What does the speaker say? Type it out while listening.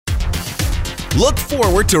Look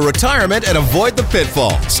forward to retirement and avoid the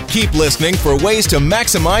pitfalls. Keep listening for ways to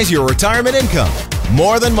maximize your retirement income.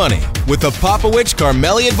 More Than Money with the Popowich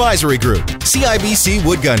Carmeli Advisory Group, CIBC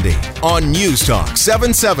Wood Gundy, on News Talk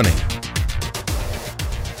 770.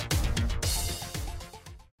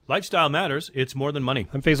 Lifestyle matters. It's more than money.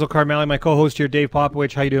 I'm Faisal Carmeli, my co-host here, Dave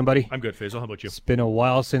Popowich. How you doing, buddy? I'm good, Faisal. How about you? It's been a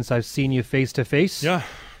while since I've seen you face to face. Yeah.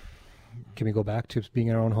 Can we go back to being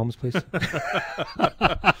in our own homes, please?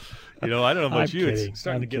 I don't know about I'm you. kidding. It's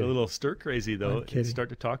starting to get a little stir crazy, though. I'm kidding. You start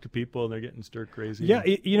to talk to people, and they're getting stir crazy. Yeah,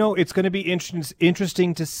 it's going to be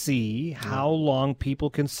interesting to see how long people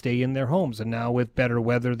can stay in their homes. And now with better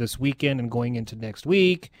weather this weekend and going into next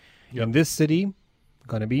week in this city,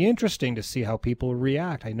 going to be interesting to see how people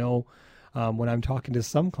react. I know when I'm talking to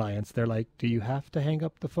some clients, they're like, do you have to hang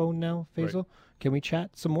up the phone now, Faisal? Right. Can we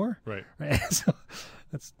chat some more? Right. So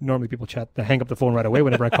that's normally people hang up the phone right away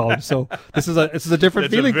whenever I call them. So this is a different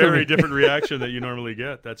feeling for me. It's a very different reaction that you normally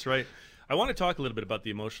get. That's right. I want to talk a little bit about the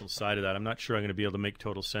emotional side of that. I'm not sure I'm going to be able to make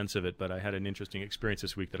total sense of it, but I had an interesting experience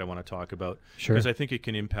this week that I want to talk about. Sure. Because I think it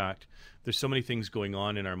can impact. There's so many things going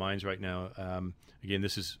on in our minds right now. Again,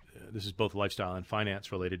 this is both lifestyle and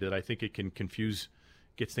finance related, that I think it can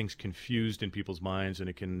gets things confused in people's minds, and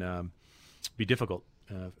it can be difficult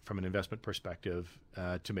from an investment perspective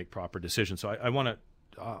to make proper decisions. So I want to.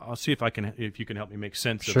 I'll see if you can help me make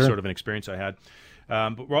sense of sort of an experience I had.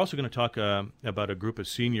 But we're also going to talk about a group of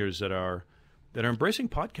seniors that are embracing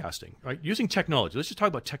podcasting, right? Using technology. Let's just talk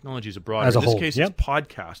about technology as a broad. As a in this whole, case, it's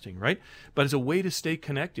podcasting, right? But as a way to stay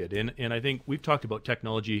connected. And I think we've talked about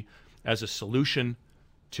technology as a solution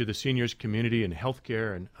to the seniors community and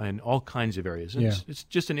healthcare and all kinds of areas. It's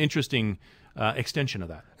just an interesting extension of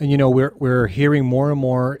that. And we're hearing more and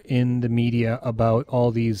more in the media about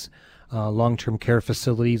all these long-term care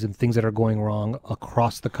facilities and things that are going wrong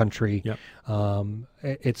across the country. Yep.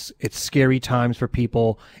 It's scary times for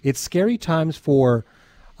people. It's scary times for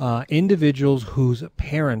individuals whose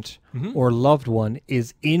parent or loved one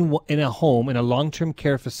is in a home, in a long-term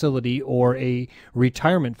care facility or a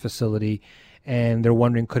retirement facility, and they're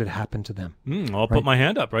wondering, could it happen to them? I'll put my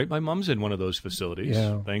hand up, right? My mom's in one of those facilities,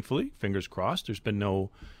 thankfully. Fingers crossed. There's been no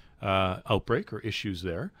outbreak or issues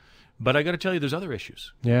there. But I got to tell you, there's other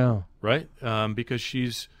issues. Yeah. Right? Because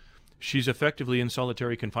she's effectively in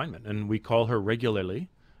solitary confinement, and we call her regularly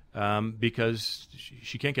because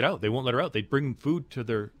she can't get out. They won't let her out. They bring food to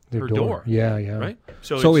her door. Yeah. Right?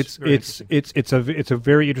 So it's a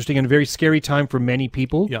very interesting and very scary time for many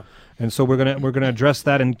people. Yeah. And so we're gonna address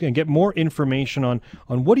that and get more information on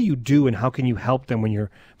what do you do and how can you help them when you're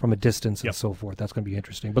from a distance and so forth. That's going to be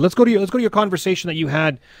interesting. But let's go to your conversation that you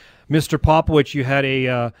had, Mr. Popowich. You had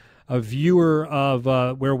a viewer of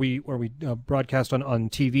where we broadcast on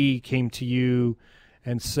TV came to you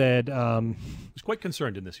and said, was quite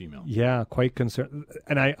concerned in this email. Yeah, quite concerned.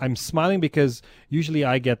 And I'm smiling because usually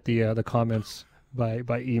I get the comments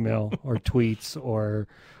by email or tweets or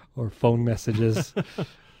phone messages.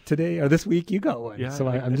 Today or this week you got one. Yeah, so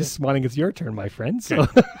I'm just smiling. It's your turn, my friend. So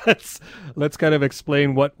let's kind of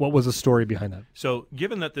explain what was the story behind that. So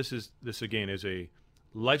given that this again is a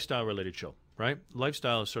lifestyle related show, right?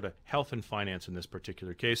 Lifestyle is sort of health and finance in this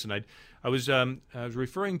particular case. And I was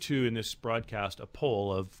referring to in this broadcast a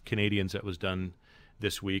poll of Canadians that was done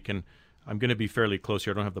this week. And I'm going to be fairly close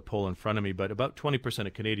here. I don't have the poll in front of me, but about 20%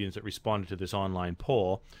 of Canadians that responded to this online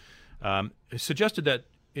poll suggested that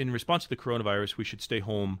in response to the coronavirus, we should stay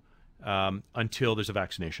home until there's a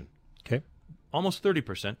vaccination. Okay. Almost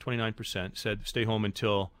 30%, 29% said stay home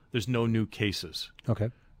until there's no new cases. Okay.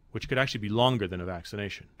 Which could actually be longer than a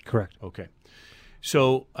vaccination. Correct. Okay.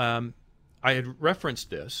 So I had referenced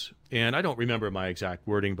this, and I don't remember my exact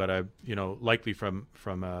wording, but likely from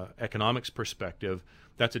an economics perspective,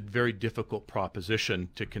 that's a very difficult proposition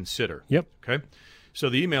to consider. Yep. Okay. So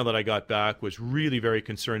the email that I got back was really very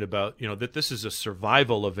concerned about, that this is a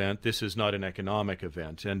survival event. This is not an economic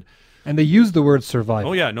event. And they use the word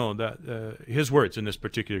survival. Oh, yeah. No, that his words in this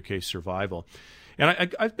particular case, survival.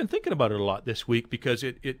 And I've been thinking about it a lot this week because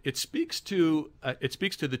it speaks to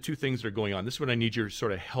the two things that are going on. This is what I need your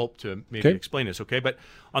sort of help to maybe explain this, okay? But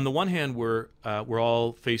on the one hand, we're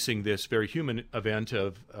all facing this very human event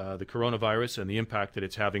of the coronavirus and the impact that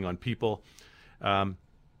it's having on people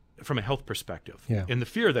from a health perspective and the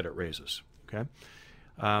fear that it raises, okay?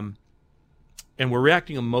 And we're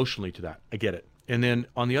reacting emotionally to that. I get it. And then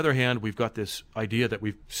on the other hand, we've got this idea that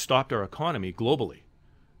we've stopped our economy globally,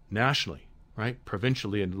 nationally, right,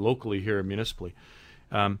 provincially and locally here, municipally,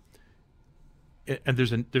 and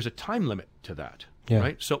there's a time limit to that,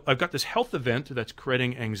 right? So I've got this health event that's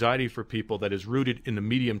creating anxiety for people that is rooted in the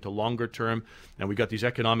medium to longer term, and we've got these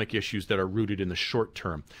economic issues that are rooted in the short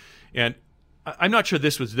term, and I'm not sure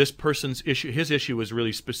this was this person's issue. His issue was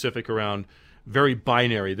really specific around very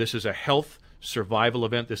binary. This is a health survival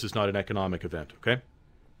event. This is not an economic event, okay?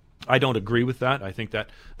 I don't agree with that. I think that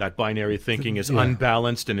binary thinking is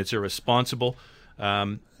unbalanced and it's irresponsible.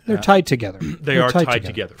 They're tied together. They are tied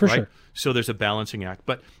together, for right? sure. So there's a balancing act.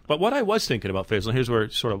 But what I was thinking about, Faisal, and here's where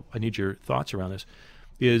sort of I need your thoughts around this,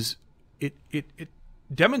 is it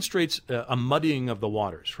demonstrates a muddying of the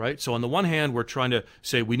waters, right? So on the one hand, we're trying to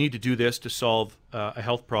say we need to do this to solve a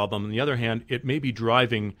health problem. On the other hand, it may be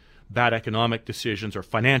driving bad economic decisions or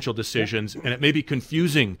financial decisions, and it may be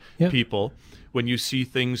confusing people when you see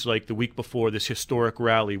things like the week before this historic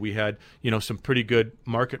rally. We had, some pretty good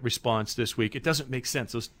market response this week. It doesn't make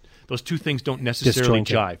sense. Those two things don't necessarily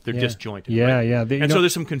jive. They're disjointed. Yeah, right? yeah. So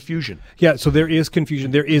there's some confusion. Yeah, so there is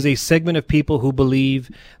confusion. There is a segment of people who believe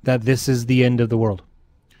that this is the end of the world.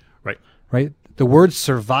 Right? The word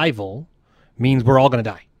survival means we're all going to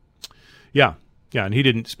die. Yeah, and he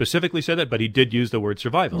didn't specifically say that, but he did use the word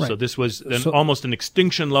survival. Right. So this was almost an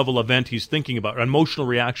extinction-level event he's thinking about, an emotional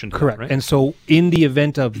reaction to correct. That, right? And so in the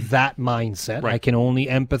event of that mindset, I can only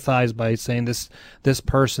empathize by saying this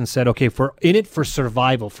person said, okay, for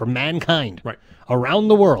survival, for mankind around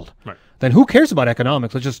the world, then who cares about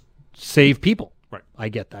economics? Let's just save people. Right. I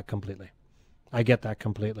get that completely.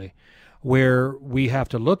 Where we have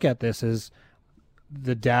to look at this is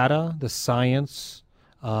the data, the science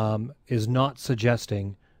is not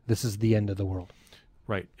suggesting this is the end of the world.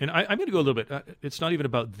 Right. And I'm going to go a little bit. It's not even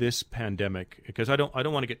about this pandemic, because I don't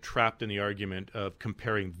want to get trapped in the argument of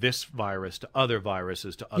comparing this virus to other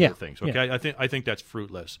viruses to other things. Okay. Yeah. I think that's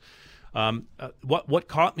fruitless. What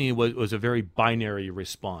caught me was a very binary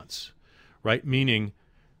response, right? Meaning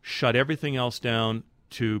shut everything else down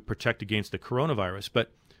to protect against the coronavirus.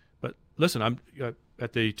 But listen, I'm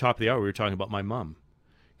at the top of the hour, we were talking about my mom.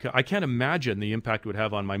 I can't imagine the impact it would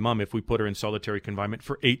have on my mom if we put her in solitary confinement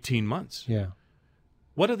for 18 months. Yeah.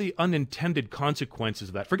 What are the unintended consequences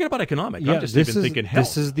of that? Forget about economic. I'm just even thinking health.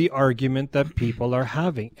 This is the argument that people are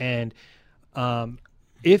having. And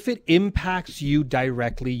if it impacts you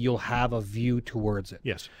directly, you'll have a view towards it.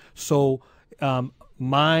 Yes. So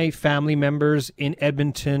my family members in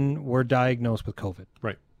Edmonton were diagnosed with COVID.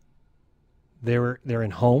 Right. They're in their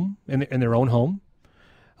own home.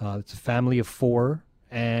 It's a family of 4.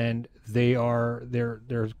 And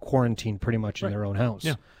they're quarantined pretty much in their own house.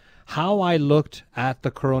 Yeah. How I looked at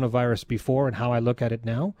the coronavirus before and how I look at it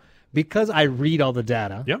now, because I read all the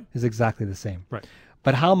data, is exactly the same. Right.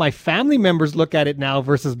 But how my family members look at it now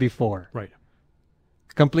versus before,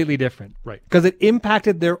 completely different. Right. Because it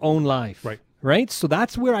impacted their own life. Right. Right. So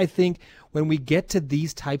that's where I think when we get to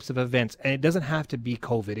these types of events, and it doesn't have to be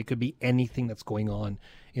COVID, it could be anything that's going on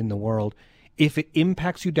in the world. If it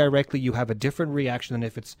impacts you directly, you have a different reaction than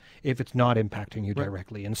if it's not impacting you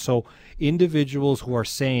directly. And so individuals who are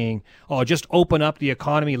saying, oh, just open up the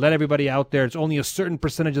economy, let everybody out there, it's only a certain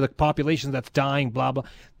percentage of the population that's dying, blah, blah.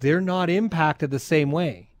 They're not impacted the same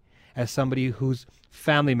way as somebody whose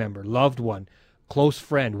family member, loved one, close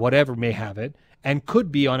friend, whatever may have it, and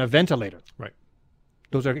could be on a ventilator. Right.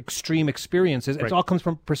 Those are extreme experiences. It all comes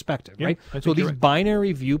from perspective, right? So these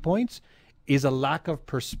binary viewpoints is a lack of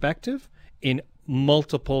perspective in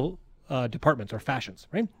multiple departments or fashions,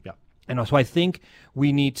 right? Yeah. And so I think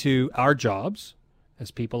we need to, our jobs as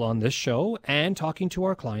people on this show and talking to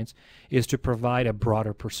our clients is to provide a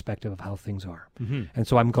broader perspective of how things are. Mm-hmm. And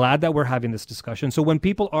so I'm glad that we're having this discussion. So when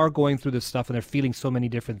people are going through this stuff and they're feeling so many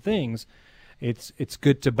different things, it's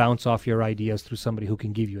good to bounce off your ideas through somebody who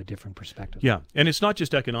can give you a different perspective. Yeah, and it's not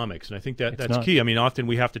just economics, and I think that's key. I mean, often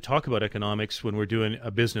we have to talk about economics when we're doing a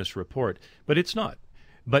business report, but it's not.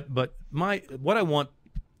 But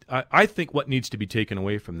I think what needs to be taken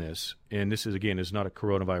away from this, and this is not a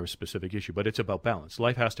coronavirus specific issue, but it's about balance.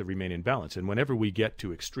 Life has to remain in balance, and whenever we get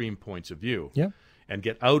to extreme points of view and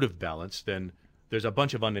get out of balance, then there's a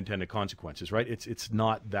bunch of unintended consequences, right? It's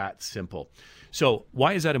not that simple. So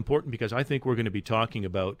why is that important? Because I think we're going to be talking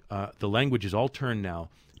about the language is all turned now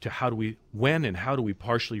to when and how do we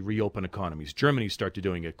partially reopen economies. Germany started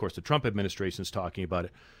doing it. Of course, the Trump administration is talking about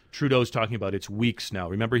it. Trudeau's talking about it's weeks now.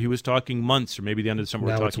 Remember, he was talking months, or maybe the end of the summer.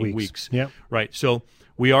 We're talking weeks. Yeah, right. So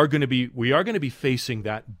we are going to be facing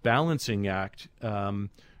that balancing act,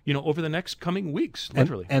 over the next coming weeks,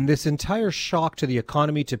 literally. And this entire shock to the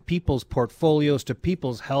economy, to people's portfolios, to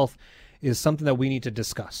people's health, is something that we need to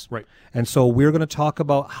discuss. Right. And so we're going to talk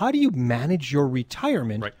about how do you manage your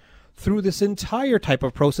retirement through this entire type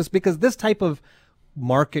of process, because this type of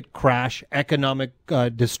market crash, economic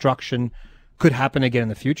destruction could happen again in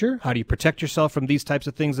the future. How do you protect yourself from these types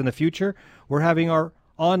of things in the future? We're having our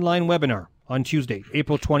online webinar on Tuesday,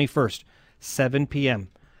 April 21st, 7 p.m.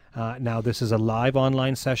 Now, this is a live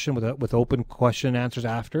online session with open question and answers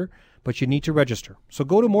after, but you need to register. So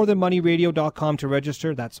go to morethanmoneyradio.com to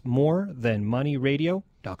register. That's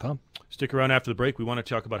morethanmoneyradio.com. Stick around after the break. We want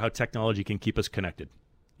to talk about how technology can keep us connected.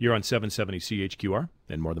 You're on 770 CHQR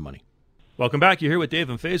and More Than Money. Welcome back. You're here with Dave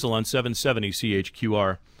and Faisal on 770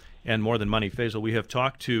 CHQR and More Than Money. Faisal, we have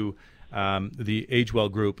talked to the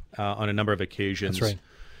AgeWell Group on a number of occasions. That's right.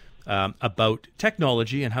 About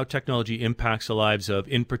technology and how technology impacts the lives of,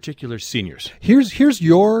 in particular, seniors. Here's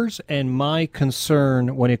yours and my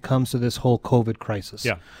concern when it comes to this whole COVID crisis.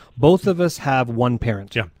 Yeah. Both of us have one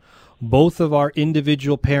parent. Yeah. Both of our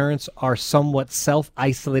individual parents are somewhat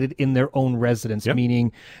self-isolated in their own residence, Yep.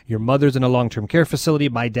 meaning your mother's in a long-term care facility,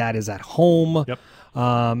 my dad is at home. Yep.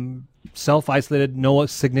 Self-isolated, no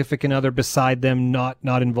significant other beside them, not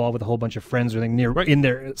involved with a whole bunch of friends or anything near Right. in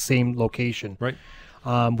their same location. Right.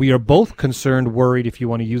 We are both concerned, worried, if you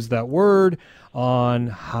want to use that word, on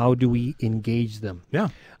how do we engage them. Yeah.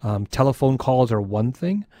 Telephone calls are one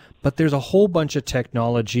thing, but there's a whole bunch of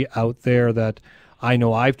technology out there that I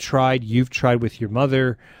know I've tried, you've tried with your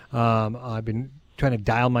mother. I've been trying to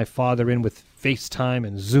dial my father in with FaceTime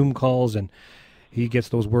and Zoom calls, and he gets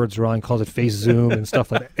those words wrong, calls it face Zoom and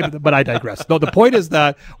stuff like that. But I digress. No, the point is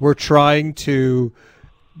that we're trying to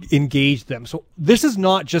engage them. So this is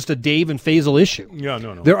not just a Dave and Faisal issue. Yeah,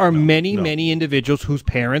 no. There are many individuals whose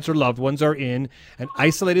parents or loved ones are in an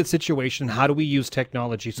isolated situation. How do we use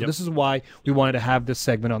technology? So this is why we wanted to have this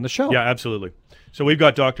segment on the show. Yeah, absolutely. So we've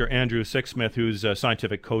got Dr. Andrew Sixsmith, who's a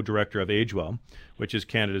scientific co-director of AgeWell, which is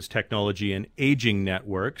Canada's technology and aging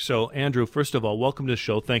network. So, Andrew, first of all, welcome to the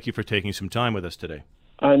show. Thank you for taking some time with us today.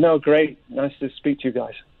 No, great. Nice to speak to you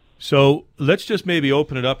guys. So let's just maybe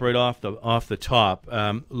open it up right off the top.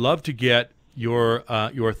 Love to get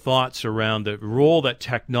your thoughts around the role that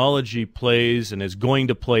technology plays and is going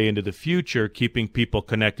to play into the future, keeping people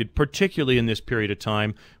connected, particularly in this period of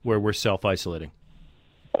time where we're self-isolating.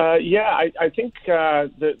 I think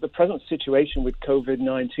the present situation with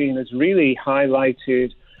COVID-19 has really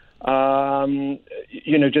highlighted,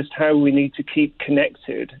 just how we need to keep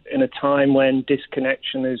connected in a time when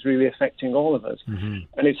disconnection is really affecting all of us. Mm-hmm.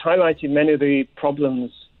 And it's highlighted many of the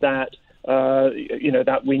problems that,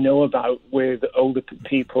 that we know about with older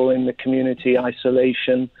people in the community,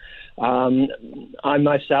 isolation. I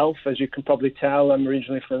myself, as you can probably tell, I'm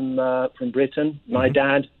originally from Britain. My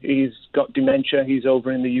dad, he's got dementia. He's over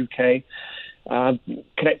in the UK.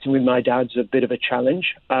 Connecting with my dad's a bit of a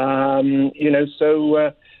challenge.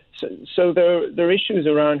 So there are issues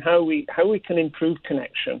around how we can improve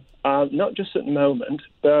connection, not just at the moment,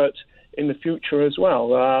 but in the future as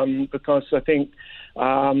well. Because I think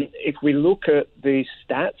if we look at the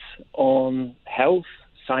stats on health,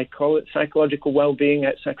 psychological well-being,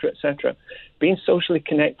 et cetera, being socially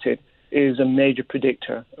connected is a major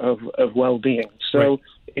predictor of well-being. So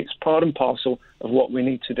It's part and parcel of what we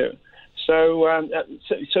need to do. There's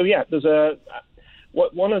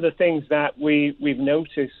one of the things that we've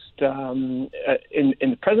noticed in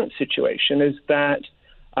the present situation is that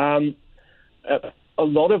a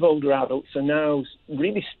lot of older adults are now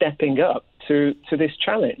really stepping up to this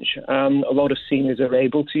challenge. A lot of seniors are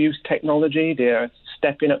able to use technology. They're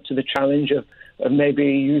stepping up to the challenge of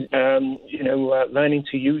maybe learning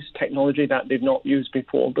to use technology that they've not used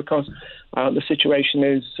before, because the situation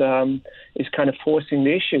is kind of forcing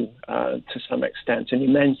the issue to some extent. And you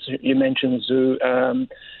mentioned Zoom,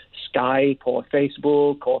 Skype or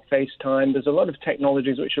Facebook or FaceTime. There's a lot of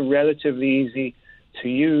technologies which are relatively easy to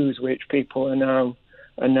use, which people are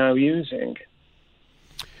now using.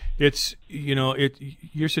 It's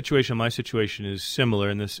your situation, my situation is similar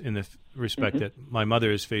in the respect that my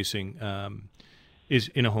mother is facing is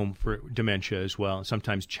in a home for dementia as well.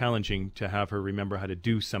 Sometimes challenging to have her remember how to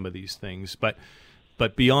do some of these things, but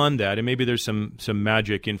beyond that, and maybe there's some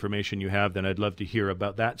magic information you have, then I'd love to hear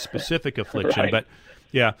about that specific affliction. Right.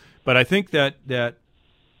 But I think that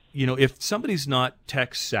if somebody's not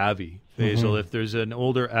tech savvy, Faisal, if there's an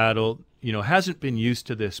older adult, hasn't been used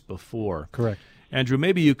to this before. Correct. Andrew,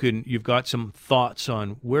 maybe you've got some thoughts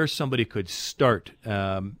on where somebody could start.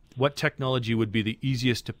 What technology would be the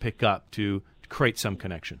easiest to pick up to create some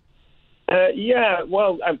connection?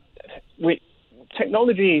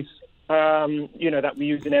 Technologies, that we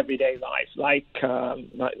use in everyday life, like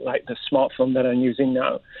the smartphone that I'm using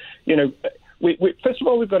now. First of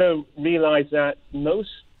all, we've got to realize that most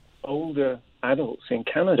older adults in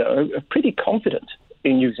Canada are pretty confident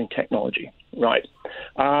in using technology, right?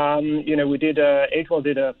 AgeWell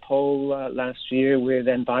did a poll last year with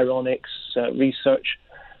Environics Research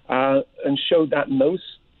and showed that most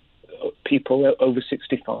people over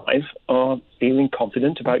 65 are feeling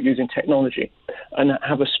confident about using technology and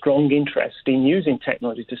have a strong interest in using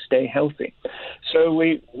technology to stay healthy. So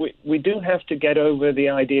we do have to get over the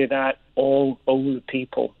idea that all older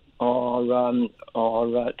people are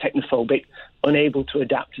technophobic, unable to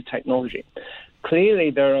adapt to technology.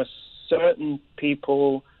 Clearly, there are certain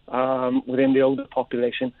people within the older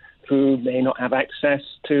population who may not have access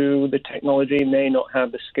to the technology, may not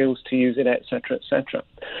have the skills to use it, etc., etc.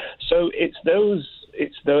 So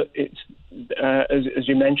as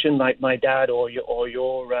you mentioned, like my dad or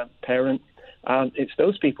your parent. It's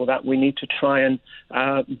those people that we need to try and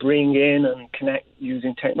bring in and connect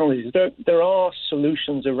using technologies. There are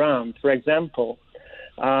solutions around. For example,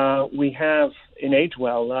 we have in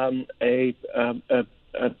AgeWell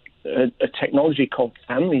a technology called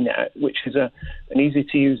FamilyNet, which is an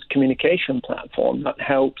easy-to-use communication platform that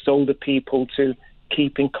helps older people to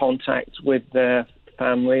keep in contact with their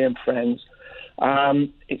family and friends.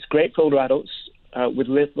 It's great for older adults with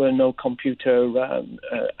little or no computer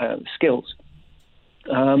skills.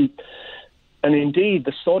 And indeed,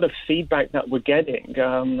 the sort of feedback that we're getting,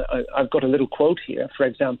 I've got a little quote here. For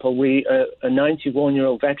example, a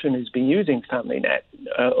 91-year-old veteran who's been using FamilyNet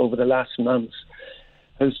over the last months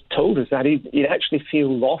has told us that he'd actually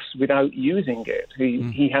feel lost without using it.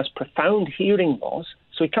 He has profound hearing loss,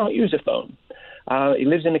 so he can't use a phone. He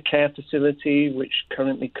lives in a care facility which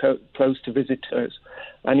currently closed to visitors,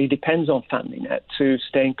 and he depends on FamilyNet to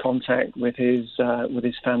stay in contact with his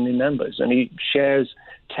family members, and he shares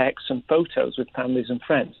texts and photos with families and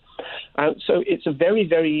friends. So it's a very,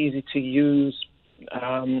 very easy to use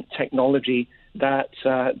technology that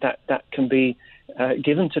can be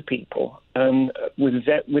given to people, and with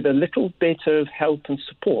a little bit of help and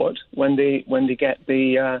support when they get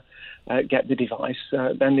the device,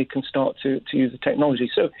 then they can start to use the technology.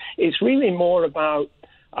 So it's really more about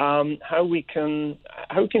how we can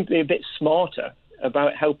be a bit smarter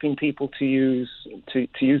about helping people to use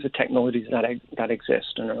the technologies that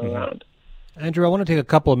exist and are around. Andrew, I want to take a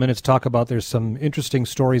couple of minutes to talk about, there's some interesting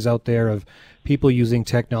stories out there of people using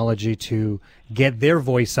technology to get their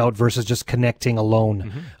voice out versus just connecting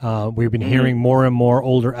alone. We've been hearing more and more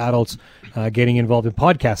older adults getting involved in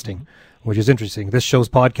podcasting, which is interesting. This show's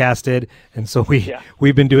podcasted, and so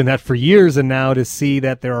we've been doing that for years, and now to see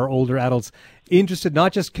that there are older adults interested,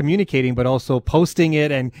 not just communicating, but also posting it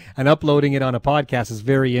and uploading it on a podcast is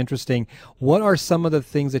very interesting. What are some of the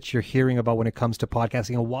things that you're hearing about when it comes to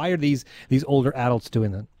podcasting, and why are these older adults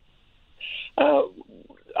doing that?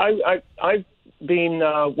 I've been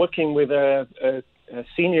working with a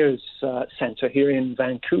seniors center here in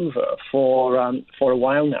Vancouver for a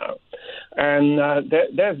while now, and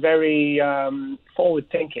they're very forward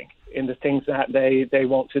thinking in the things that they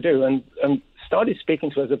want to do, and started speaking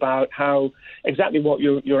to us about how exactly what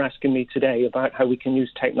you're asking me today, about how we can use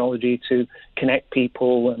technology to connect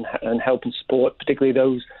people and help and support, particularly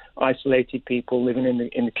those isolated people living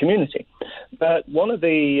in the community. But one of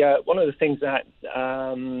the things that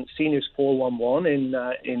Seniors 411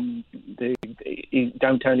 in the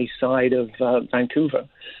downtown east side of Vancouver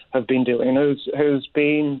have been doing has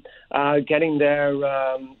been getting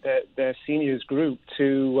their seniors group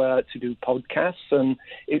to do podcasts, and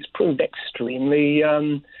it's proved extremely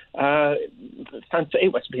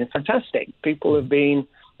it's been fantastic. People have been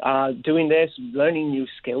doing this, learning new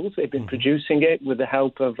skills. They've been producing it with the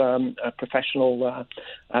help of a professional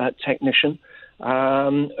technician.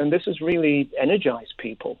 And this has really energized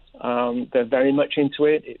people. They're very much into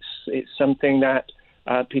it. It's something that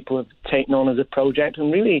people have taken on as a project,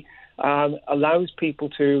 and really allows people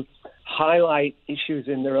to highlight issues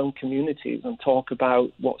in their own communities and talk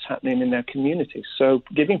about what's happening in their communities. So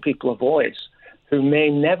giving people a voice who may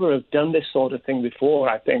never have done this sort of thing before,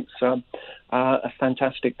 I think is a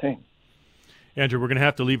fantastic thing. Andrew, we're going to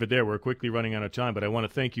have to leave it there. We're quickly running out of time, but I want to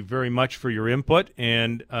thank you very much for your input.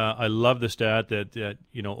 And I love the stat that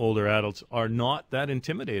older adults are not that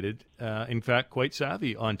intimidated. In fact, quite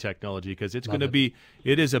savvy on technology, because it's going to be.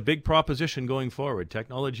 It is a big proposition going forward.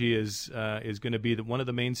 Technology is going to be one of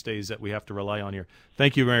the mainstays that we have to rely on here.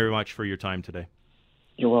 Thank you very much for your time today.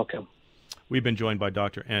 You're welcome. We've been joined by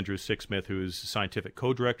Dr. Andrew Sixsmith, who is Scientific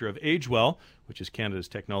Co-Director of AgeWell, which is Canada's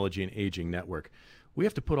Technology and Aging Network. We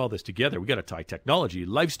have to put all this together. We got to tie technology,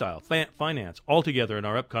 lifestyle, finance all together in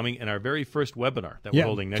our very first webinar that we're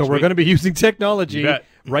holding next week. So we're going to be using technology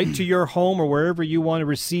right to your home or wherever you want to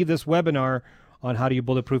receive this webinar on how do you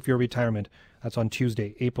bulletproof your retirement. That's on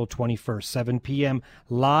Tuesday, April 21st, 7 p.m.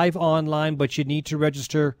 live online, but you need to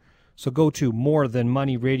register. So go to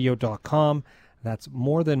morethanmoneyradio.com. That's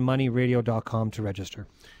morethanmoneyradio.com to register.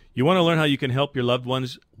 You want to learn how you can help your loved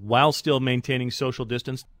ones while still maintaining social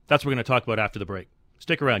distance? That's what we're going to talk about after the break.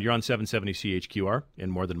 Stick around. You're on 770 CHQR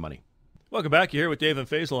in More Than Money. Welcome back. You're here with Dave and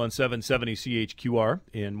Faisal on 770 CHQR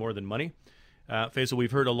in More Than Money. Faisal,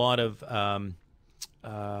 we've heard a lot of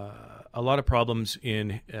problems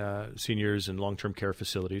in seniors and long-term care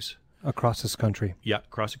facilities across this country. Yeah,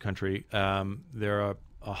 across the country. There are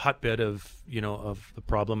a hotbed of the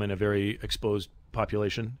problem and a very exposed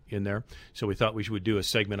population in there. So we thought we would do a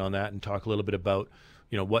segment on that and talk a little bit about,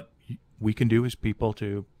 what we can do as people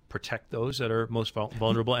to protect those that are most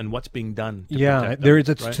vulnerable and what's being done to protect them, there is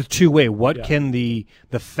a right? two-way. What can the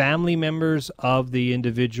family members of the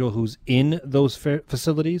individual who's in those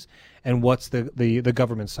facilities, and what's the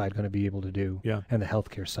government side going to be able to do, and the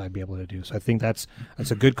healthcare side be able to do? So I think that's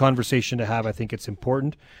a good conversation to have. I think it's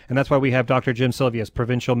important, and that's why we have Dr. Jim Sylvius,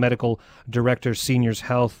 Provincial Medical Director, Seniors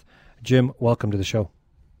Health. Jim, welcome to the show.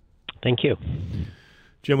 Thank you.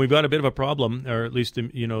 Jim, we've got a bit of a problem, or at least the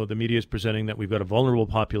media is presenting that we've got a vulnerable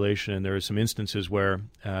population, and there are some instances where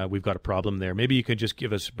we've got a problem there. Maybe you could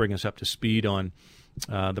just bring us up to speed on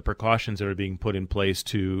the precautions that are being put in place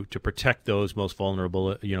to protect those most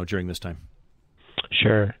vulnerable, during this time.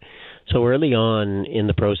 Sure. So early on in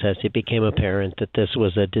the process, it became apparent that this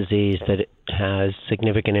was a disease that has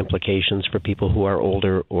significant implications for people who are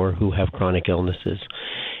older or who have chronic illnesses.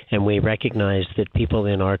 And we recognize that people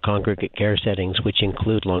in our congregate care settings, which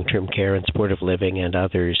include long-term care and supportive living and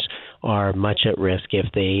others, are much at risk if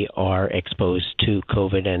they are exposed to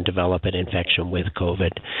COVID and develop an infection with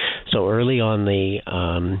COVID. So early on, the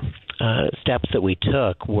steps that we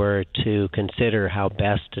took were to consider how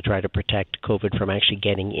best to try to protect COVID from actually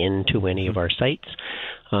getting into any of our sites.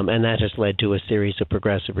 And that has led to a series of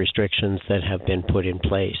progressive restrictions that have been put in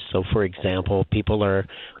place. So, for example, people are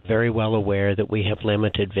very well aware that we have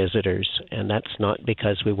limited visitors, and that's not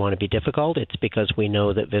because we want to be difficult. It's because we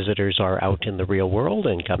know that visitors are out in the real world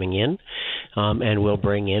and coming in, and will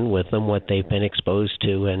bring in with them what they've been exposed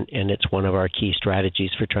to, and it's one of our key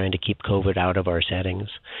strategies for trying to keep COVID out of our settings.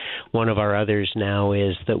 One of our others now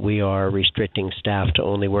is that we are restricting staff to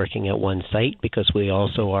only working at one site, because we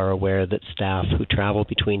also are aware that staff who travel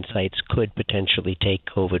between sites could potentially take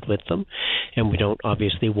COVID with them, and we don't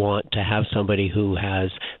obviously want to have somebody who has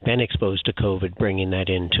been exposed to COVID bringing that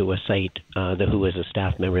into a site who is a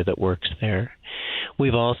staff member that works there.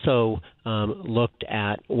 We've also looked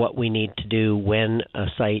at what we need to do when a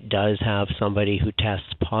site does have somebody who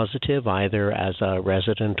tests positive, either as a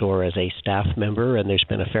resident or as a staff member, and there's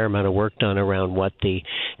been a fair amount of work done around what the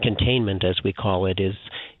containment, as we call it,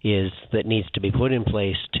 is that needs to be put in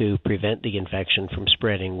place to prevent the infection from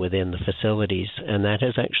spreading within the facilities. And that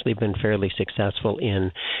has actually been fairly successful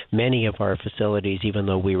in many of our facilities, even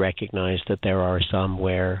though we recognize that there are some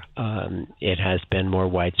where it has been more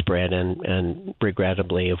widespread, and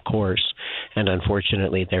regrettably, of course, and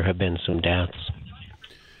unfortunately, there have been some deaths.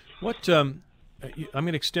 I'm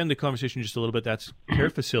going to extend the conversation just a little bit. That's care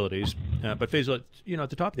facilities. But Faisal, at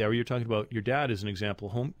the top of the hour, you're talking about your dad as an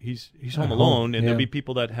example. He's home alone, and there'll be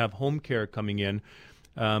people that have home care coming in.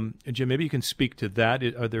 And Jim, maybe you can speak to that.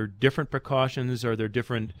 Are there different precautions? Are there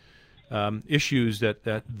different issues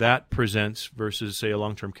that presents versus, say, a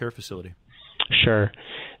long-term care facility? Sure.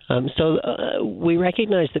 So we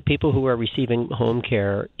recognize that people who are receiving home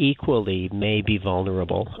care equally may be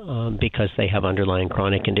vulnerable because they have underlying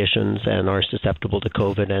chronic conditions and are susceptible to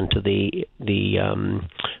COVID and to the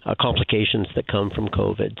complications that come from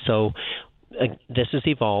COVID. So this is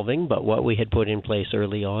evolving, but what we had put in place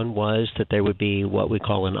early on was that there would be what we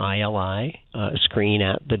call an ILI screen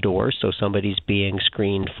at the door, so somebody's being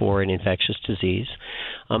screened for an infectious disease.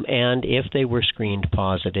 And if they were screened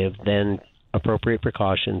positive, then appropriate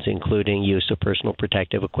precautions, including use of personal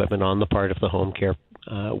protective equipment on the part of the home care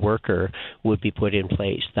worker, would be put in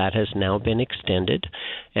place. That has now been extended,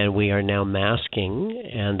 and we are now masking,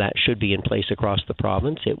 and that should be in place across the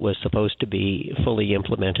province. It was supposed to be fully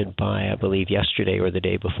implemented by, I believe, yesterday or the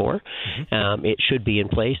day before. Mm-hmm. It should be in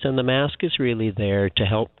place, and the mask is really there to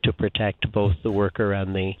help to protect both the worker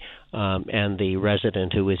and the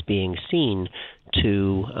resident who is being seen,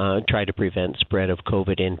 to try to prevent spread of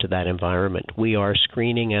COVID into that environment. We are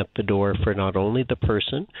screening at the door for not only the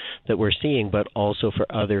person that we're seeing, but also for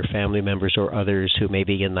other family members or others who may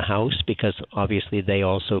be in the house, because obviously they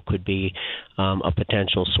also could be a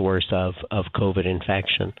potential source of COVID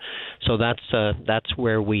infection. So that's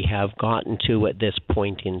where we have gotten to at this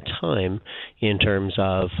point in time in terms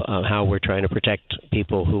of how we're trying to protect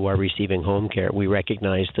people who are receiving home care. We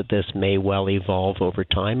recognize that this may well evolve over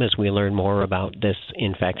time as we learn more about this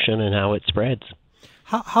infection and how it spreads.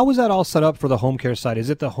 How is that all set up for the home care side? Is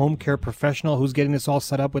it the home care professional who's getting this all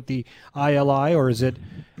set up with the ILI, or is it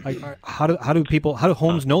how do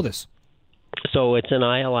homes know this? So it's an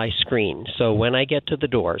ILI screen. So when I get to the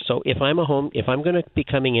door, so if I'm going to be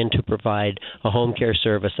coming in to provide a home care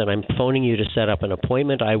service and I'm phoning you to set up an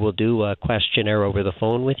appointment, I will do a questionnaire over the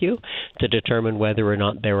phone with you to determine whether or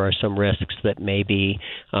not there are some risks that may be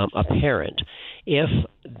apparent. If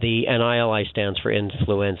an ILI stands for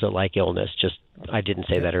influenza-like illness, I didn't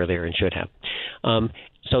say that earlier and should have.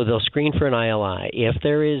 So they'll screen for an ILI. If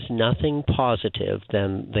there is nothing positive,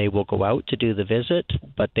 then they will go out to do the visit,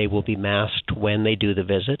 but they will be masked when they do the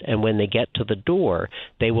visit. And when they get to the door,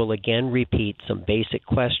 they will again repeat some basic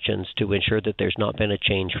questions to ensure that there's not been a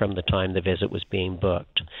change from the time the visit was being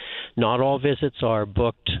booked. Not all visits are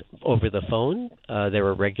booked over the phone. There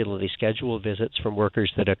are regularly scheduled visits from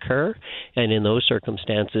workers that occur, and in those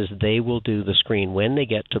circumstances, they will do the screen when they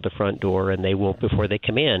get to the front door, and they will, before they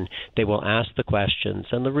come in, they will ask the questions.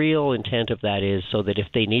 And the real intent of that is so that if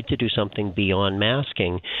they need to do something beyond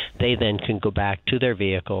masking, they then can go back to their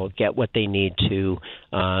vehicle, get what they need to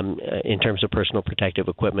in terms of personal protective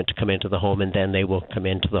equipment to come into the home, and then they will come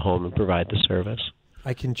into the home and provide the service.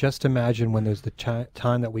 I can just imagine when there's the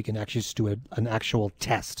time that we can actually just do an actual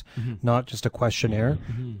test, not just a questionnaire,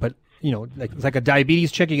 but it's like a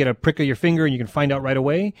diabetes check. You get a prick of your finger and you can find out right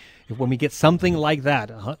away. When we get something like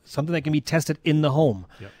that, something that can be tested in the home,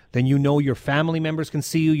 then your family members can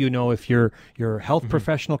see you. If your health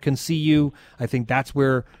professional can see you. I think that's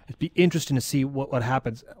where it'd be interesting to see what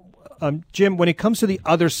happens. Jim, when it comes to the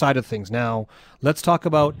other side of things now, let's talk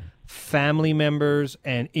about family members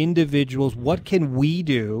and individuals. What can we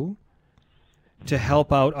do to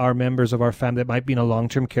help out our members of our family that might be in a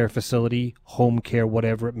long-term care facility, home care,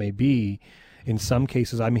 whatever it may be? In some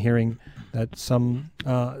cases, I'm hearing that some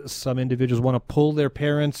individuals want to pull their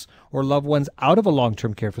parents or loved ones out of a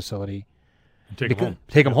long-term care facility. Take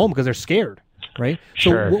them home because they're scared, right?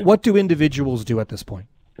 Sure. So what do individuals do at this point?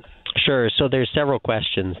 Sure. So there's several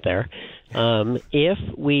questions there. If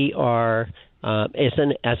we are,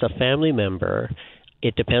 as a family member,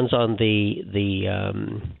 it depends on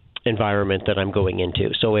the environment that I'm going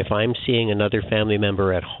into. So if I'm seeing another family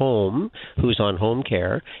member at home who's on home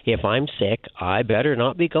care, if I'm sick, I better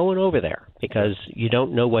not be going over there because you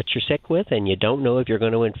don't know what you're sick with and you don't know if you're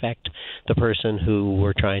going to infect the person who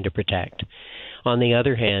we're trying to protect. On the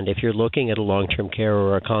other hand, if you're looking at a long-term care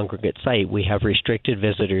or a congregate site, we have restricted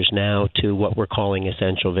visitors now to what we're calling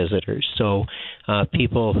essential visitors. So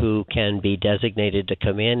people who can be designated to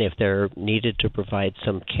come in if they're needed to provide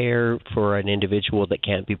some care for an individual that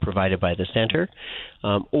can't be provided by the center,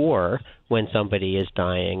 or when somebody is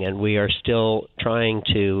dying. And we are still trying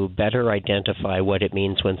to better identify what it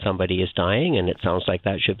means when somebody is dying, and it sounds like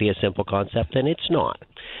that should be a simple concept, and it's not.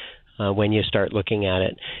 When you start looking at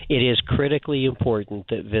it, it is critically important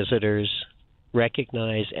that visitors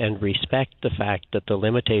recognize and respect the fact that the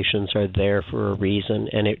limitations are there for a reason,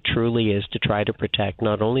 and it truly is to try to protect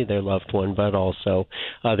not only their loved one but also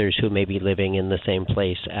others who may be living in the same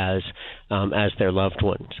place as their loved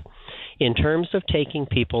ones. In terms of taking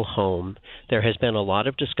people home, there has been a lot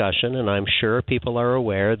of discussion, and I'm sure people are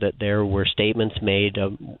aware that there were statements made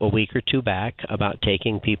a week or two back about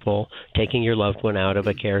taking your loved one out of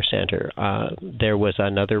a care center. There was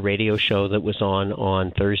another radio show that was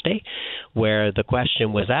on Thursday where the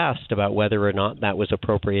question was asked about whether or not that was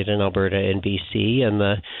appropriate in Alberta and BC, and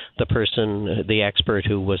the expert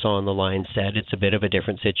who was on the line said it's a bit of a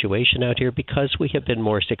different situation out here because we have been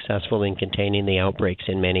more successful in containing the outbreaks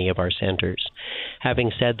in many of our centers.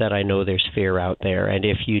 Having said that, I know there's fear out there, and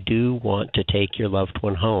if you do want to take your loved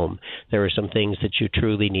one home, there are some things that you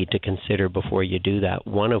truly need to consider before you do that,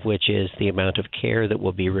 one of which is the amount of care that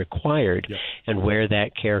will be required and where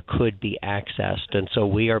that care could be accessed. And so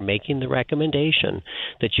we are making the recommendation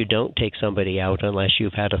that you don't take somebody out unless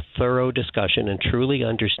you've had a thorough discussion and truly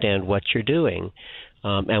understand what you're doing.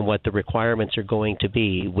 And what the requirements are going to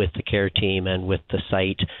be with the care team and with the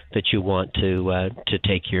site that you want to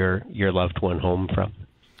take your loved one home from.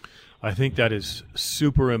 I think that is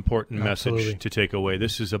super important message to take away.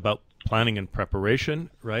 This is about planning and preparation,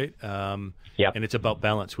 right? And it's about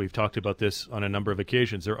balance. We've talked about this on a number of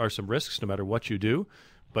occasions. There are some risks no matter what you do,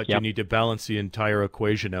 but you need to balance the entire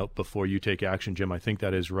equation out before you take action, Jim. I think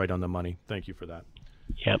that is right on the money. Thank you for that.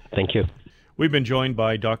 Yep, thank you. We've been joined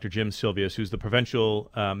by Dr. Jim Silvius, who's the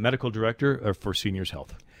Provincial Medical Director for Seniors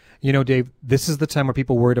Health. Dave, this is the time where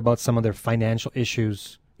people are worried about some of their financial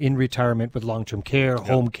issues in retirement with long-term care,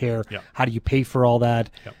 home care. How do you pay for all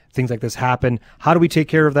that? things like this happen. How do we take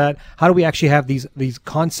care of that? How do we actually have these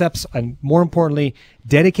concepts and, more importantly,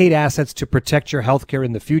 dedicate assets to protect your health care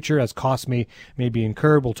in the future as costs may be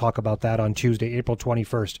incurred? We'll talk about that on Tuesday, April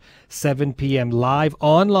 21st, 7 p.m. live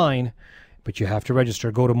online. But you have to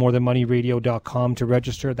register. Go to morethanmoneyradio.com to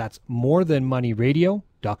register. That's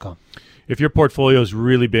morethanmoneyradio.com. If your portfolio's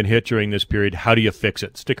really been hit during this period, how do you fix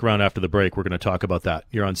it? Stick around after the break. We're going to talk about that.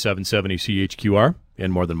 You're on 770 CHQR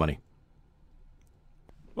and More Than Money.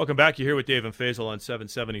 Welcome back. You're here with Dave and Faisal on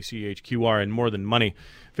 770 CHQR and More Than Money.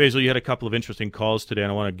 Faisal, you had a couple of interesting calls today,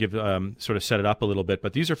 and I want to give sort of set it up a little bit.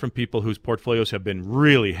 But these are from people whose portfolios have been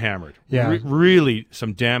really hammered. Yeah. Really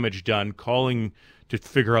some damage done, calling to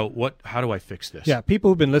figure out how do I fix this? Yeah, people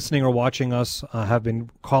who've been listening or watching us have been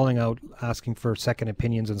calling out, asking for second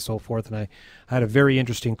opinions and so forth. And I had a very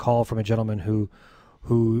interesting call from a gentleman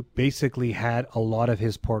who basically had a lot of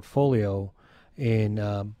his portfolio in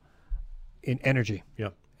energy.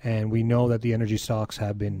 Yeah. And we know that the energy stocks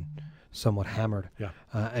have been somewhat hammered. Yeah.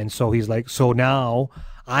 And so he's like, so now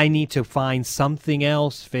I need to find something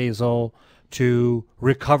else, Faisal, to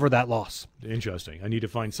recover that loss. Interesting. I need to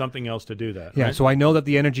find something else to do that. Yeah, right? so I know that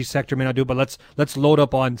the energy sector may not do, but let's load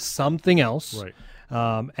up on something else. Right.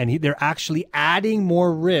 And they're actually adding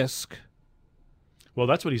more risk. Well,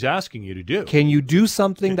 that's what he's asking you to do. Can you do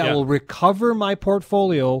something that Yeah. will recover my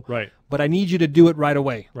portfolio? Right. But I need you to do it right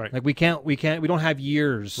away. Right. Like we don't have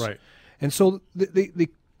years. Right. And so the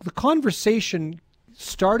conversation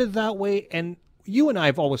started that way, and you and I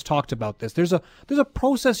have always talked about this. There's a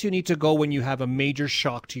process you need to go when you have a major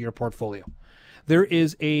shock to your portfolio. There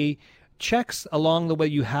is a checks along the way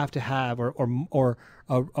you have to have, or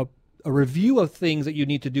a review of things that you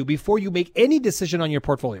need to do before you make any decision on your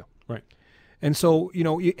portfolio. Right. And so,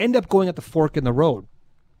 you end up going at the fork in the road.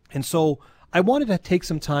 And so I wanted to take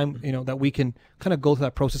some time, that we can kind of go through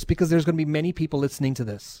that process, because there's going to be many people listening to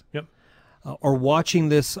this. Yep. Or watching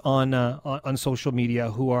this on social media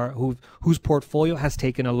whose portfolio has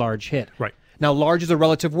taken a large hit. Right. Now, large is a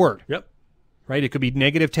relative word. Yep. Right. It could be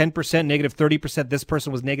negative 10%, negative 30%. This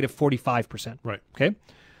person was negative 45%. Right. Okay.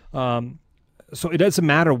 So it doesn't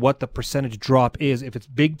matter what the percentage drop is. If it's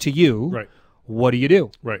big to you, Right. what do you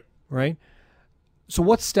do? Right. Right. So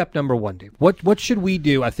what's step number one, Dave? What should we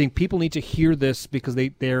do? I think people need to hear this, because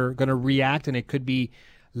they're going to react, and it could be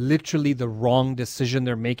literally the wrong decision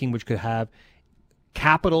they're making, which could have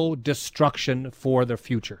capital destruction for their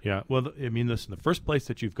future. Yeah. Well, I mean, listen, the first place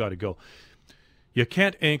that you've got to go, you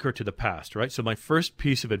can't anchor to the past, right? So my first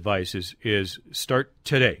piece of advice is start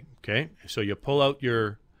today, okay? So you pull out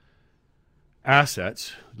your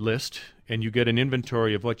assets list and you get an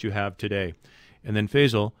inventory of what you have today. And then,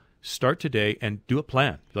 Faisal, start today and do a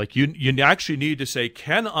plan. Like you actually need to say,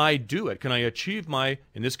 can I do it? Can I achieve my,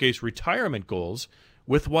 in this case, retirement goals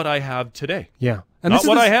with what I have today? Yeah. And Not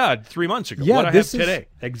what I had 3 months ago, Yeah, what I have today.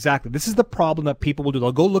 Exactly. This is the problem that people will do.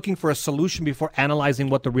 They'll go looking for a solution before analyzing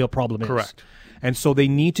what the real problem is. Correct. And so they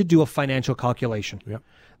need to do a financial calculation. Yep.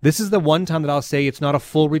 This is the one time that I'll say it's not a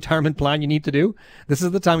full retirement plan you need to do. This is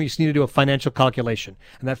the time you just need to do a financial calculation.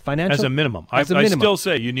 And that financial... As a minimum. I still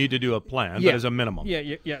say you need to do a plan, but as a minimum.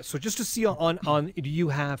 Yeah. So just to see on do you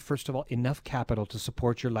have, first of all, enough capital to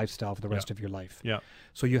support your lifestyle for the rest of your life? Yeah.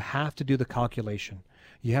 So you have to do the calculation.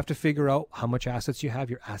 You have to figure out how much assets you have,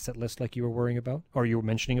 your asset list like you were worrying about, or you were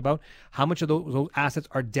mentioning about. How much of those assets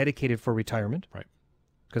are dedicated for retirement? Right.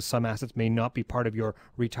 Because some assets may not be part of your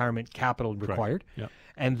retirement capital required. Yeah.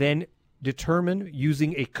 And then determine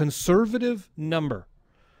using a conservative number.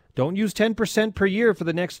 Don't use 10% per year for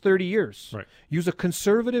the next 30 years. Right. Use a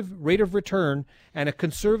conservative rate of return and a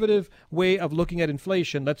conservative way of looking at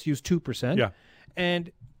inflation. Let's use 2%. Yeah.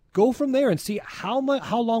 And go from there and see how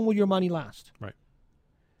long will your money last. Right.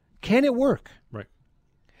 Can it work? Right.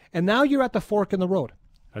 And now you're at the fork in the road.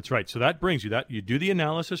 That's right. So that brings you that. You do the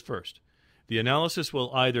analysis first. The analysis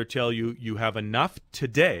will either tell you you have enough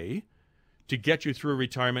today to get you through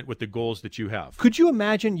retirement with the goals that you have. Could you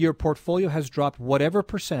imagine your portfolio has dropped whatever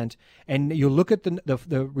percent, and you look at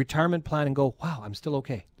the retirement plan and go, wow, I'm still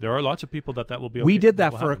okay. There are lots of people that will be okay. We did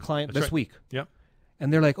that will for a happen. client That's this right. week. Yep.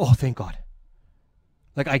 And they're like, oh, thank God.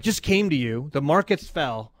 Like, I just came to you. The markets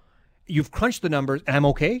fell. You've crunched the numbers, and I'm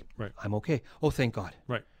okay. Right. I'm okay. Oh, thank God.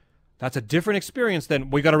 Right. That's a different experience than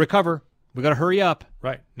we got to recover. We got to hurry up.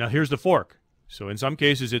 Right. Now here's the fork. So in some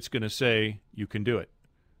cases it's going to say you can do it.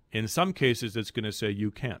 In some cases it's going to say you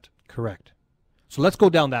can't. Correct. So let's go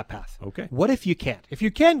down that path. Okay. What if you can't? If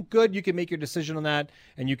you can, good, you can make your decision on that,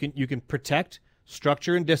 and you can protect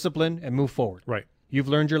structure and discipline and move forward. Right. You've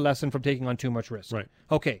learned your lesson from taking on too much risk. Right.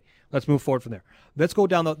 Okay, let's move forward from there. Let's go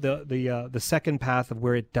down the second path of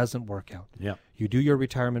where it doesn't work out. Yeah. You do your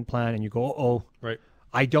retirement plan and you go, oh, Right.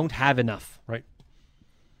 I don't have enough. Right.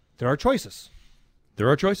 There are choices. There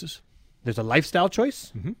are choices. There's a lifestyle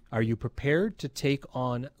choice. Mm-hmm. Are you prepared to take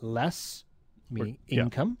on less, meaning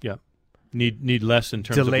income? Yeah. Need less in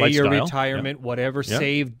terms of Delay lifestyle. your retirement, whatever,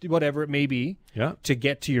 saved, whatever it may be, to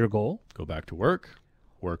get to your goal. Go back to work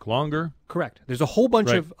longer. Correct. There's a whole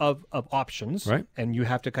bunch of options, Right. and you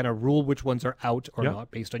have to kind of rule which ones are out or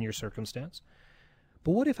not based on your circumstance.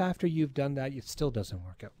 But what if after you've done that, it still doesn't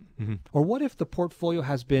work out? Mm-hmm. Or what if the portfolio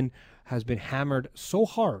has been hammered so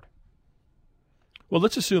hard? Well,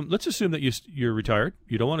 let's assume that you're retired.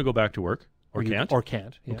 You don't want to go back to work or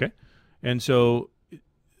can't. Yeah. Okay. And so,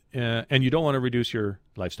 and you don't want to reduce your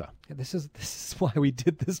lifestyle. Yeah, this is why we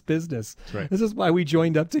did this business. That's right. This is why we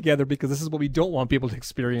joined up together, because this is what we don't want people to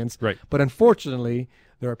experience. Right. But unfortunately,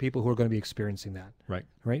 there are people who are going to be experiencing that. Right.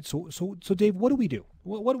 Right. So Dave, what do we do?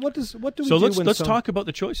 What do we do? So let's talk about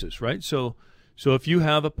the choices, right? So if you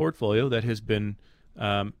have a portfolio that has been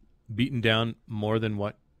beaten down more than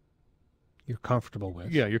what you're comfortable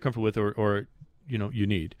with. Yeah, you're comfortable with, or you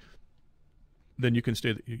need. Then you can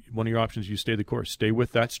stay. One of your options, you stay the course. Stay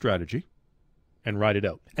with that strategy, and ride it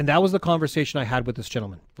out. And that was the conversation I had with this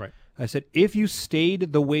gentleman. Right. I said, if you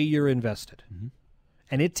stayed the way you're invested, mm-hmm.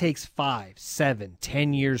 and it takes 5, 7,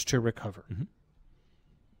 10 years to recover, mm-hmm.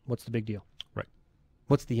 what's the big deal? Right.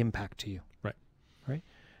 What's the impact to you? Right. Right.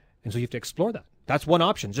 And so you have to explore that. That's one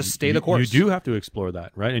option. Just stay the course. You do have to explore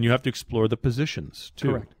that, right? And you have to explore the positions too.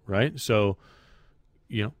 Correct. Right. So,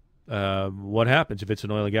 what happens if it's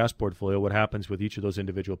an oil and gas portfolio? What happens with each of those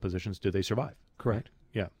individual positions? Do they survive? Correct.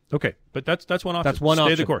 Yeah. Okay. But that's one option. That's one option.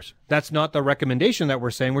 option. Stay the course. That's not the recommendation that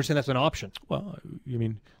we're saying. We're saying that's an option. Well, you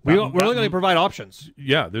mean we're only going to provide options.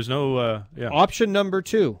 Yeah. There's no. Option number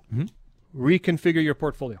 2: mm-hmm. reconfigure your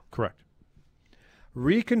portfolio. Correct.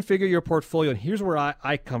 Reconfigure your portfolio, and here's where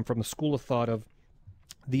I come from: the school of thought of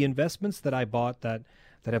the investments that I bought that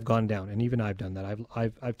have gone down, and even I've done that.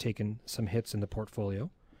 I've taken some hits in the portfolio.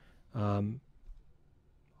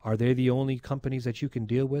 Are they the only companies that you can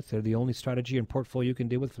deal with? They're the only strategy and portfolio you can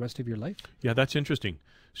deal with the rest of your life? Yeah, that's interesting.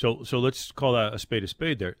 So let's call that a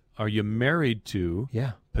spade there. Are you married to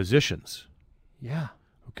positions? Yeah.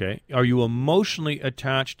 Okay. Are you emotionally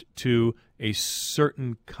attached to a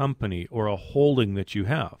certain company or a holding that you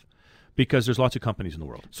have? Because there's lots of companies in the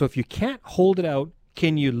world. So if you can't hold it out,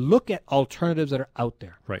 can you look at alternatives that are out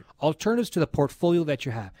there? Right. Alternatives to the portfolio that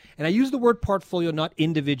you have. And I use the word portfolio, not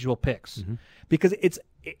individual picks, mm-hmm. because it's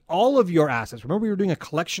all of your assets. Remember, we were doing a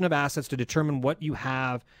collection of assets to determine what you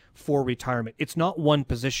have for retirement. It's not one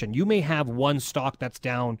position. You may have one stock that's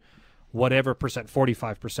down whatever percent,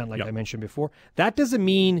 45%, like I mentioned before. That doesn't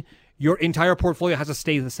mean your entire portfolio has to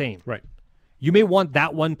stay the same. Right. You may want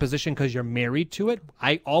that one position because you're married to it.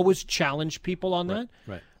 I always challenge people on that.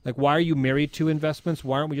 Right. Like, why are you married to investments?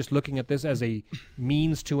 Why aren't we just looking at this as a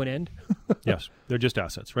means to an end? Yes, they're just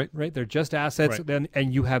assets, right? Right, they're just assets, right.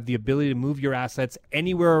 And you have the ability to move your assets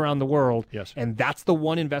anywhere around the world. Yes. And that's the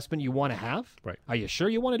one investment you want to have? Right. Are you sure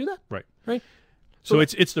you want to do that? Right. Right. So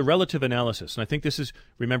it's the relative analysis, and I think this is,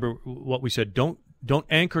 remember what we said, don't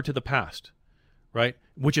anchor to the past, right?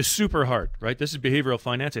 Which is super hard, right? This is behavioral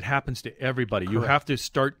finance. It happens to everybody. Correct. You have to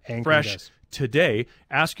start Anchoring fresh does. today.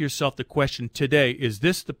 Ask yourself the question today, is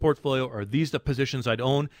this the portfolio, or are these the positions I'd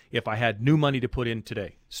own if I had new money to put in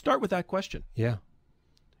today? Start with that question. Yeah.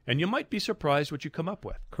 And you might be surprised what you come up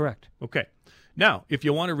with. Correct. Okay. Now, if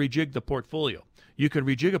you want to rejig the portfolio, you can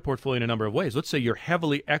rejig a portfolio in a number of ways. Let's say you're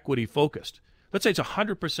heavily equity focused. Let's say it's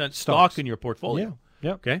 100% stock in your portfolio.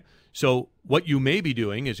 Yeah. Okay. So what you may be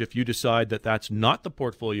doing is, if you decide that that's not the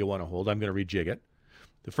portfolio you want to hold, I'm going to rejig it.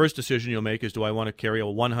 The first decision you'll make is, do I want to carry a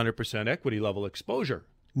 100% equity level exposure?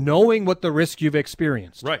 Knowing what the risk you've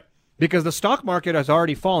experienced. Right. Because the stock market has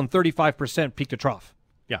already fallen 35% peak to trough.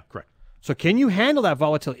 Yeah, correct. So can you handle that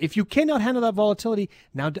volatility? If you cannot handle that volatility,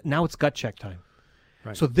 now it's gut check time.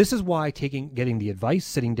 Right. So this is why getting the advice,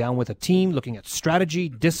 sitting down with a team, looking at strategy,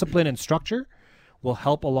 discipline, and structure will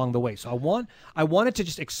help along the way. So I wanted to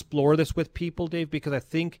just explore this with people, Dave, because I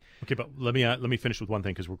think. Okay, but let me finish with one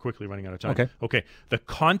thing, because we're quickly running out of time. Okay. The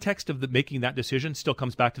context of making that decision still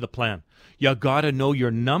comes back to the plan. You got to know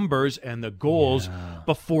your numbers and the goals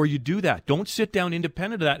before you do that. Don't sit down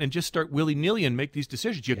independent of that and just start willy-nilly and make these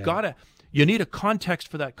decisions. You need a context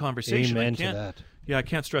for that conversation. Amen to that. Yeah, I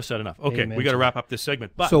can't stress that enough. Okay, Amen we got to to wrap up this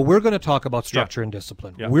segment. But so we're going to talk about structure and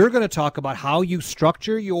discipline. Yeah. We're going to talk about how you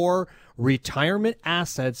structure your retirement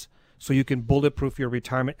assets so you can bulletproof your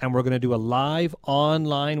retirement. And we're going to do a live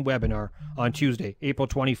online webinar on Tuesday, April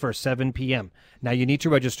 21st, 7 p.m. Now, you need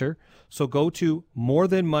to register. So go to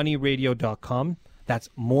morethanmoneyradio.com. That's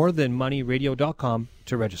morethanmoneyradio.com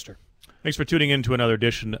to register. Thanks for tuning in to another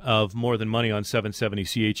edition of More Than Money on 770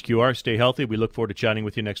 CHQR. Stay healthy. We look forward to chatting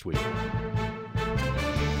with you next week.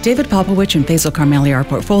 David Popowich and Faisal Karmali are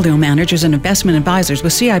portfolio managers and investment advisors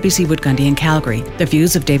with CIBC Wood Gundy in Calgary. The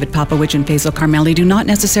views of David Popowich and Faisal Karmali do not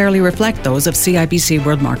necessarily reflect those of CIBC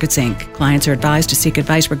World Markets Inc. Clients are advised to seek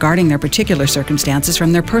advice regarding their particular circumstances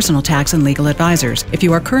from their personal tax and legal advisors. If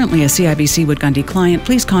you are currently a CIBC Wood Gundy client,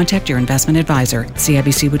 please contact your investment advisor.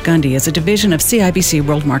 CIBC Wood Gundy is a division of CIBC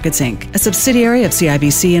World Markets Inc., a subsidiary of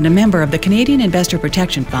CIBC and a member of the Canadian Investor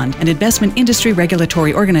Protection Fund and Investment Industry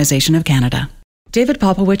Regulatory Organization of Canada. David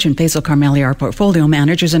Popowich and Faisal Karmali are portfolio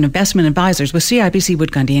managers and investment advisors with CIBC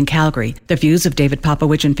Wood Gundy in Calgary. The views of David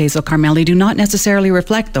Popowich and Faisal Karmali do not necessarily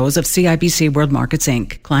reflect those of CIBC World Markets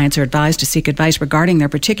Inc. Clients are advised to seek advice regarding their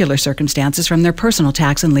particular circumstances from their personal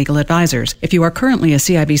tax and legal advisors. If you are currently a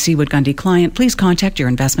CIBC Wood Gundy client, please contact your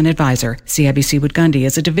investment advisor. CIBC Wood Gundy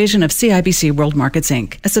is a division of CIBC World Markets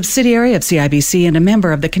Inc., a subsidiary of CIBC and a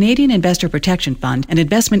member of the Canadian Investor Protection Fund and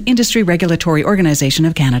Investment Industry Regulatory Organization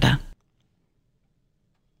of Canada.